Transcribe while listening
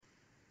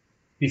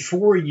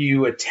Before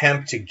you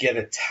attempt to get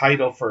a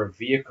title for a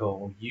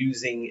vehicle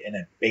using an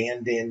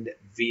abandoned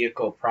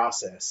vehicle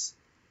process,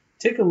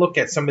 take a look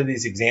at some of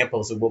these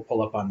examples that we'll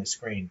pull up on the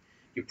screen.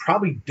 You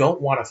probably don't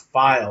want to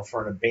file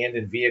for an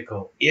abandoned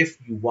vehicle if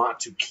you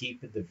want to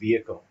keep the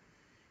vehicle.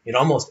 In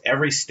almost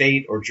every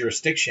state or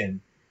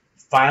jurisdiction,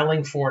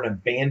 filing for an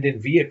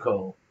abandoned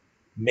vehicle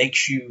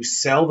makes you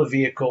sell the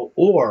vehicle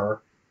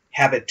or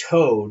have it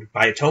towed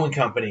by a towing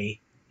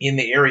company in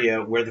the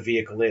area where the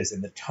vehicle is,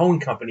 and the towing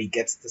company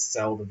gets to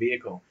sell the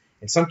vehicle.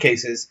 In some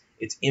cases,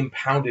 it's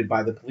impounded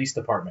by the police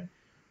department.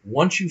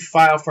 Once you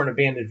file for an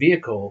abandoned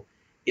vehicle,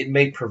 it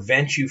may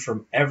prevent you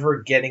from ever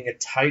getting a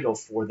title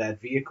for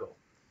that vehicle.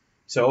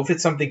 So if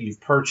it's something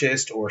you've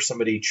purchased or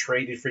somebody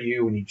traded for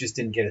you and you just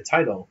didn't get a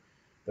title,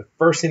 the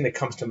first thing that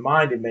comes to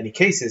mind in many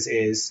cases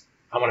is,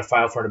 I want to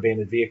file for an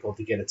abandoned vehicle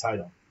to get a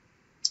title.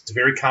 It's a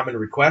very common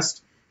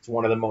request. It's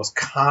one of the most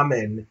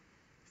common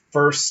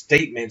first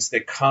statements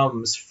that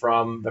comes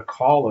from the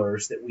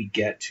callers that we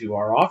get to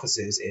our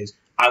offices is,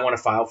 I want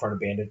to file for an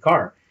abandoned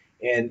car.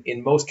 And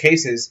in most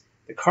cases,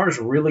 the car is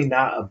really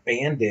not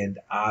abandoned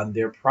on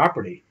their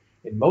property.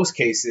 In most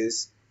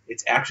cases,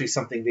 it's actually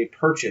something they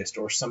purchased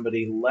or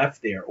somebody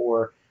left there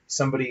or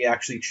somebody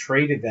actually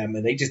traded them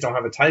and they just don't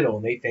have a title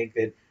and they think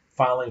that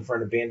filing for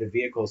an abandoned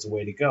vehicle is the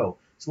way to go.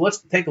 So let's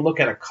take a look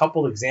at a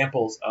couple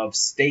examples of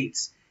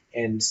states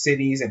and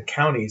cities and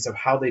counties of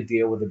how they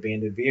deal with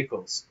abandoned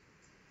vehicles.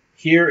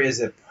 Here is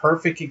a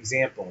perfect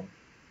example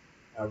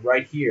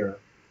right here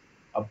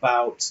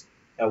about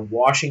a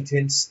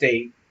Washington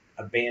state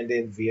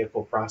abandoned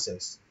vehicle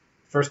process.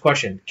 First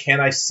question, can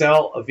I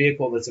sell a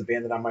vehicle that's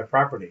abandoned on my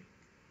property?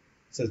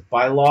 It says,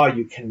 by law,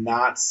 you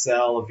cannot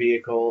sell a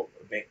vehicle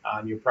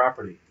on your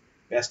property.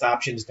 Best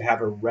option is to have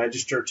a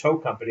registered tow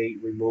company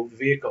remove the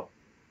vehicle.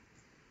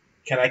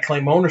 Can I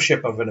claim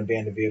ownership of an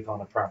abandoned vehicle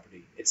on a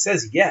property? It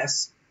says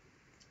yes,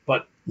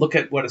 but look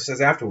at what it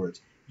says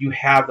afterwards. You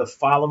have the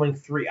following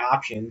three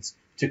options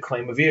to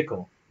claim a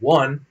vehicle.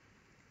 One,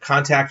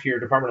 contact your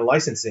Department of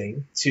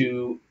Licensing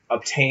to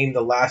obtain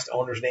the last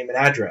owner's name and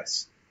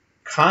address.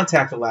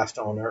 Contact the last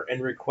owner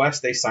and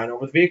request they sign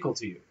over the vehicle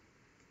to you.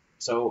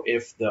 So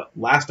if the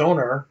last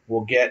owner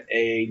will get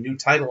a new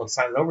title and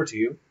sign it over to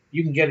you,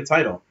 you can get a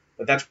title.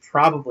 But that's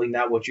probably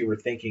not what you were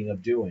thinking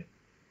of doing.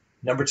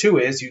 Number two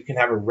is you can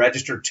have a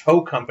registered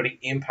tow company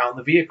impound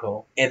the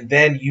vehicle, and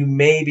then you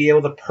may be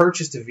able to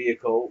purchase the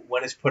vehicle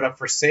when it's put up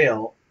for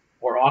sale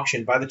or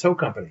auctioned by the tow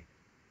company.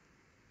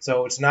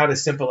 So it's not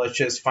as simple as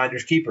just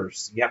finders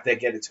keepers. You have to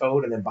get it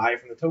towed and then buy it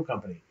from the tow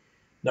company.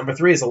 Number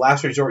three is a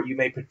last resort. You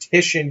may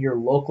petition your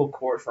local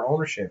court for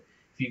ownership.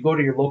 If you go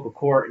to your local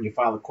court and you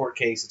file a court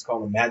case, it's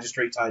called a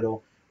magistrate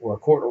title or a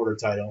court order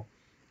title,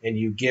 and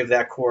you give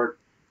that court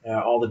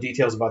all the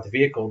details about the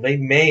vehicle, they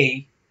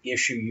may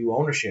issue you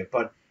ownership.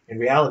 But in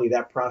reality,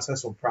 that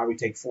process will probably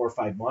take 4 or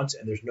 5 months,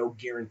 and there's no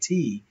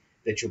guarantee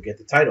that you'll get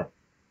the title.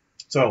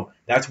 So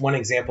that's one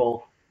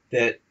example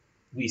that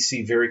we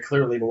see very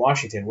clearly in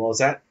Washington. Well, is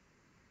that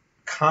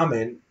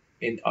common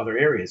in other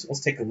areas? Let's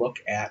take a look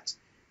at,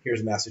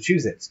 here's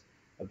Massachusetts.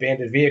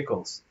 Abandoned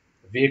vehicles.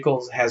 The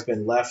vehicle has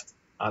been left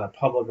on a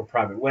public or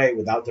private way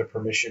without the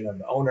permission of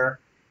the owner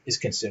is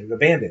considered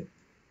abandoned.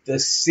 The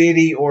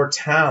city or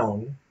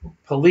town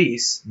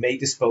police may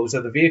dispose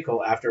of the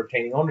vehicle after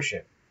obtaining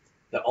ownership.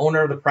 The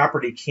owner of the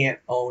property can't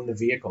own the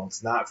vehicle.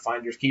 It's not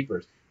finders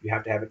keepers. You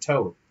have to have it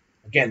towed.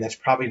 Again, that's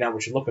probably not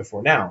what you're looking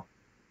for. Now,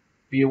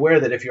 be aware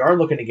that if you are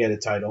looking to get a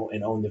title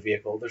and own the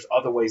vehicle, there's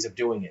other ways of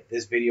doing it.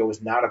 This video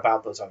is not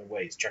about those other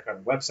ways. Check out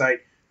our website,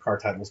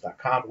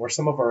 cartitles.com, or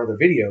some of our other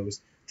videos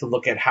to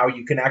look at how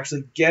you can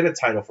actually get a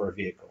title for a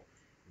vehicle.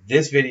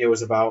 This video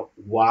is about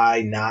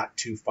why not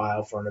to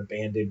file for an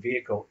abandoned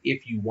vehicle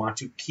if you want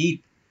to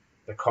keep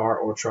the car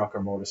or truck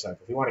or motorcycle.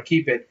 If you want to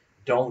keep it,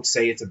 don't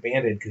say it's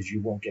abandoned because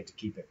you won't get to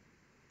keep it.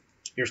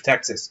 Here's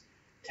Texas.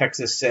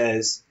 Texas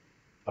says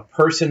a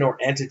person or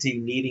entity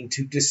needing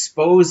to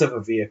dispose of a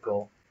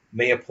vehicle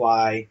may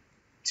apply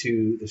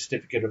to the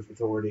Certificate of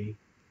Authority,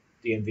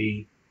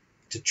 DMV,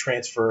 to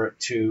transfer it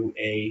to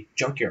a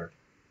junkyard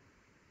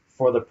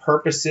for the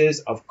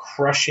purposes of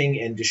crushing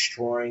and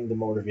destroying the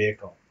motor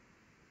vehicle.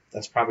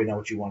 That's probably not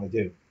what you want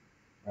to do,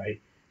 right?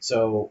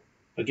 So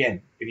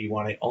again, if you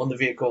want to own the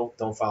vehicle,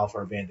 don't file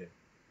for abandon.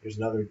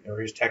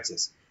 Here's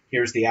Texas.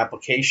 Here's the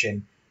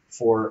application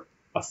for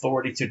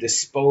authority to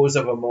dispose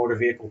of a motor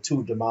vehicle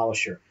to a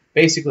demolisher.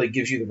 Basically, it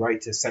gives you the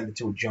right to send it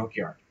to a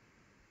junkyard,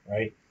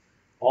 right?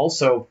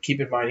 Also,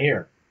 keep in mind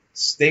here,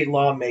 state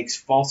law makes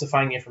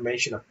falsifying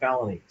information a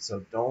felony.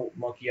 So don't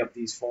monkey up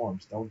these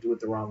forms. Don't do it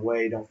the wrong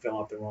way. Don't fill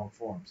out the wrong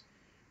forms.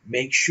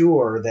 Make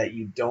sure that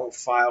you don't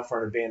file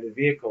for an abandoned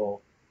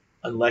vehicle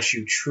unless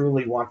you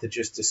truly want to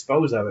just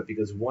dispose of it,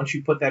 because once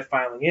you put that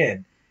filing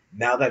in,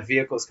 now that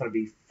vehicle is going to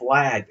be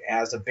flagged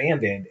as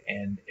abandoned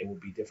and it will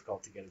be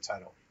difficult to get a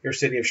title.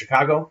 Here's City of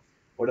Chicago.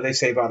 What do they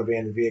say about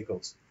abandoned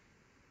vehicles?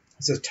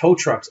 It says tow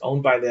trucks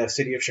owned by the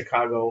City of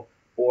Chicago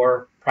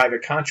or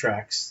private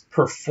contracts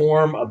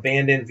perform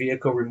abandoned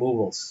vehicle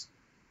removals.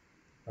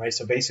 Right?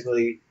 So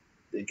basically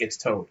it gets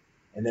towed.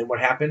 And then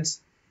what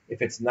happens?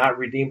 If it's not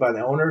redeemed by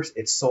the owners,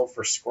 it's sold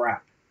for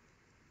scrap.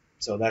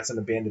 So that's an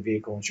abandoned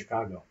vehicle in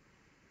Chicago.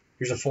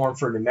 Here's a form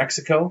for New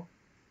Mexico.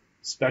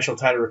 Special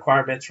title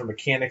requirements for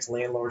mechanics,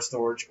 landlord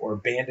storage, or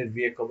abandoned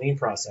vehicle lien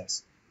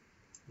process.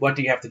 What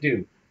do you have to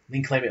do?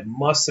 Lien claimant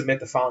must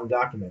submit the following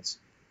documents.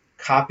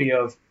 Copy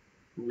of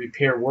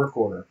repair work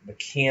order,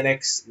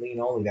 mechanics lien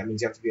only. That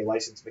means you have to be a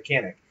licensed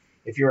mechanic.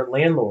 If you're a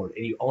landlord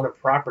and you own a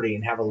property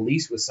and have a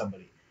lease with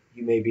somebody,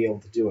 you may be able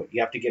to do it.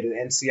 You have to get an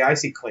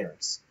NCIC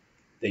clearance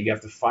that you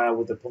have to file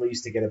with the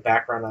police to get a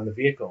background on the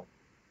vehicle.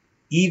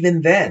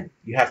 Even then,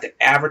 you have to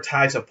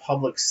advertise a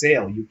public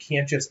sale. You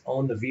can't just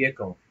own the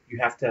vehicle. You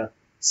have to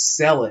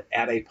sell it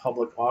at a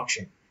public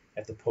auction. You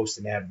have to post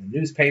an ad in the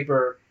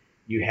newspaper.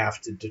 You have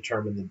to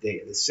determine the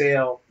date of the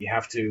sale. You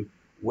have to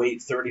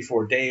wait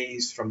 34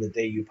 days from the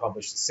day you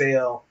publish the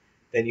sale.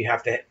 Then you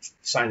have to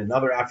sign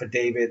another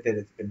affidavit that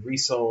it's been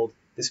resold.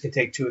 This can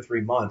take 2 or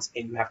 3 months,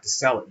 and you have to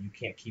sell it. You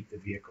can't keep the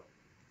vehicle.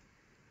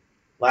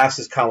 Last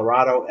is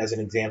Colorado as an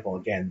example.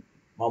 Again,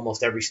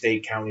 almost every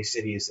state, county,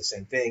 city is the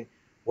same thing.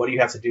 What do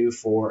you have to do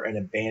for an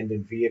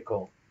abandoned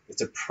vehicle?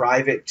 It's a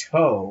private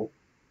tow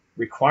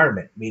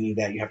requirement, meaning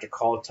that you have to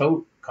call a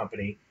tow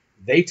company.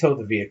 They tow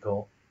the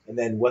vehicle, and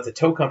then what the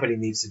tow company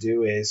needs to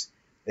do is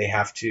they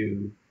have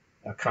to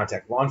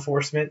contact law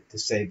enforcement to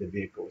say the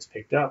vehicle was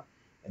picked up.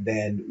 And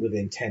then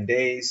within 10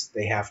 days,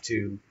 they have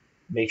to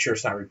make sure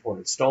it's not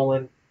reported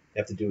stolen. They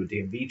have to do a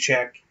DMV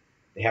check.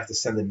 They have to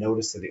send a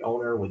notice to the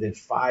owner within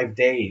 5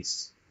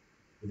 days.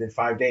 Within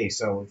 5 days.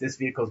 So if this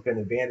vehicle has been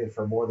abandoned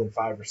for more than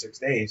 5 or 6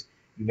 days,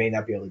 you may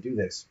not be able to do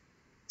this.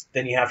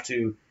 Then you have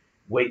to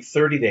wait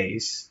 30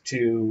 days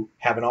to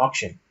have an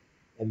auction.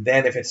 And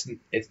then if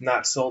it's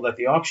not sold at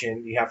the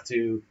auction, you have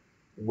to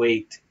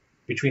wait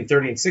between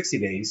 30 and 60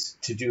 days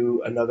to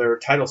do another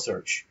title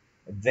search.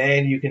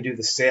 Then you can do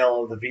the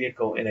sale of the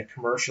vehicle in a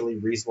commercially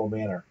reasonable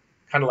manner,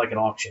 kind of like an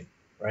auction,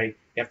 right?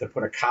 You have to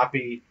put a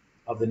copy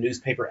of the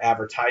newspaper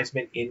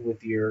advertisement in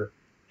with your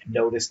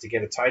notice to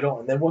get a title.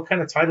 And then what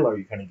kind of title are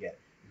you going to get?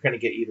 You're going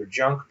to get either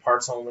junk,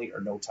 parts only,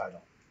 or no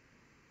title,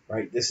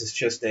 right? This is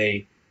just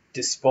a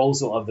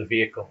disposal of the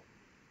vehicle.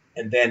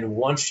 And then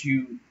once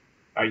you're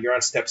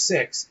on step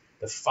 6,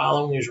 the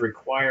following is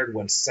required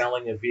when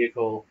selling a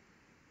vehicle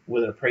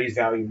with an appraised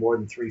value more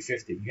than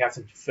 $350. You have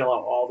to fill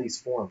out all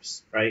these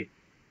forms, right?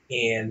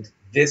 And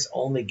this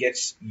only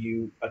gets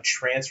you a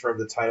transfer of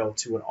the title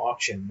to an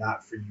auction,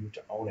 not for you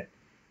to own it.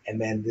 And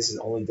then this is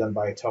only done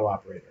by a tow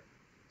operator.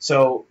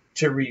 So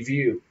to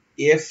review,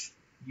 if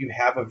you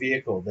have a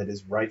vehicle that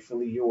is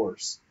rightfully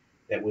yours,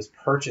 that was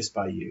purchased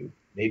by you,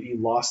 maybe you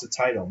lost the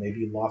title,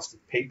 maybe you lost the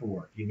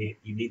paperwork, you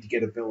need to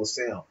get a bill of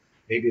sale,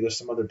 maybe there's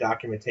some other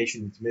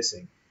documentation that's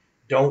missing.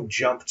 Don't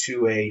jump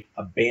to a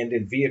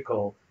abandoned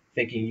vehicle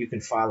thinking you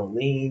can file a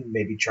lien,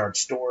 maybe charge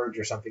storage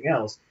or something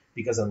else,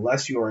 because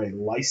unless you are a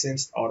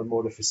licensed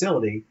automotive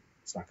facility,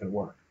 it's not going to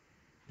work.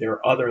 There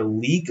are other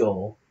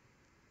legal,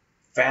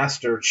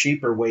 faster,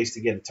 cheaper ways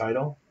to get a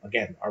title.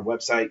 Again, our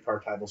website,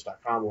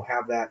 cartitles.com, will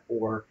have that,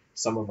 or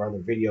some of our other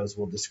videos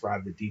will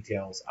describe the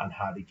details on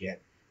how to get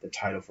the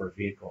title for a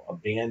vehicle.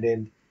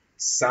 Abandoned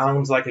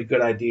sounds like a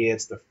good idea.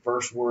 It's the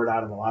first word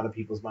out of a lot of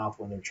people's mouth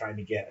when they're trying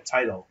to get a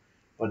title,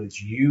 but it's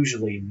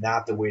usually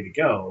not the way to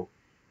go.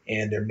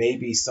 And there may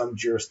be some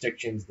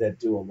jurisdictions that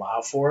do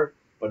allow for it,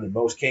 but in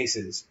most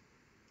cases,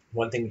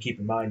 one thing to keep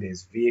in mind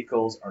is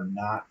vehicles are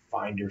not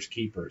finders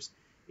keepers.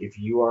 If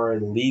you are a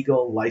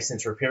legal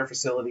licensed repair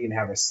facility and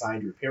have a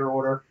signed repair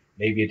order,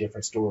 maybe a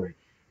different story.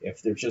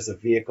 If there's just a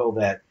vehicle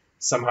that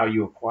somehow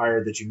you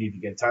acquired that you need to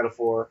get a title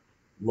for,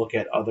 look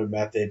at other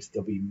methods.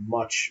 They'll be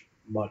much,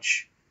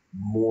 much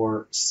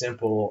more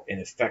simple and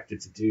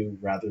effective to do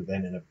rather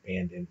than an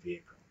abandoned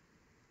vehicle.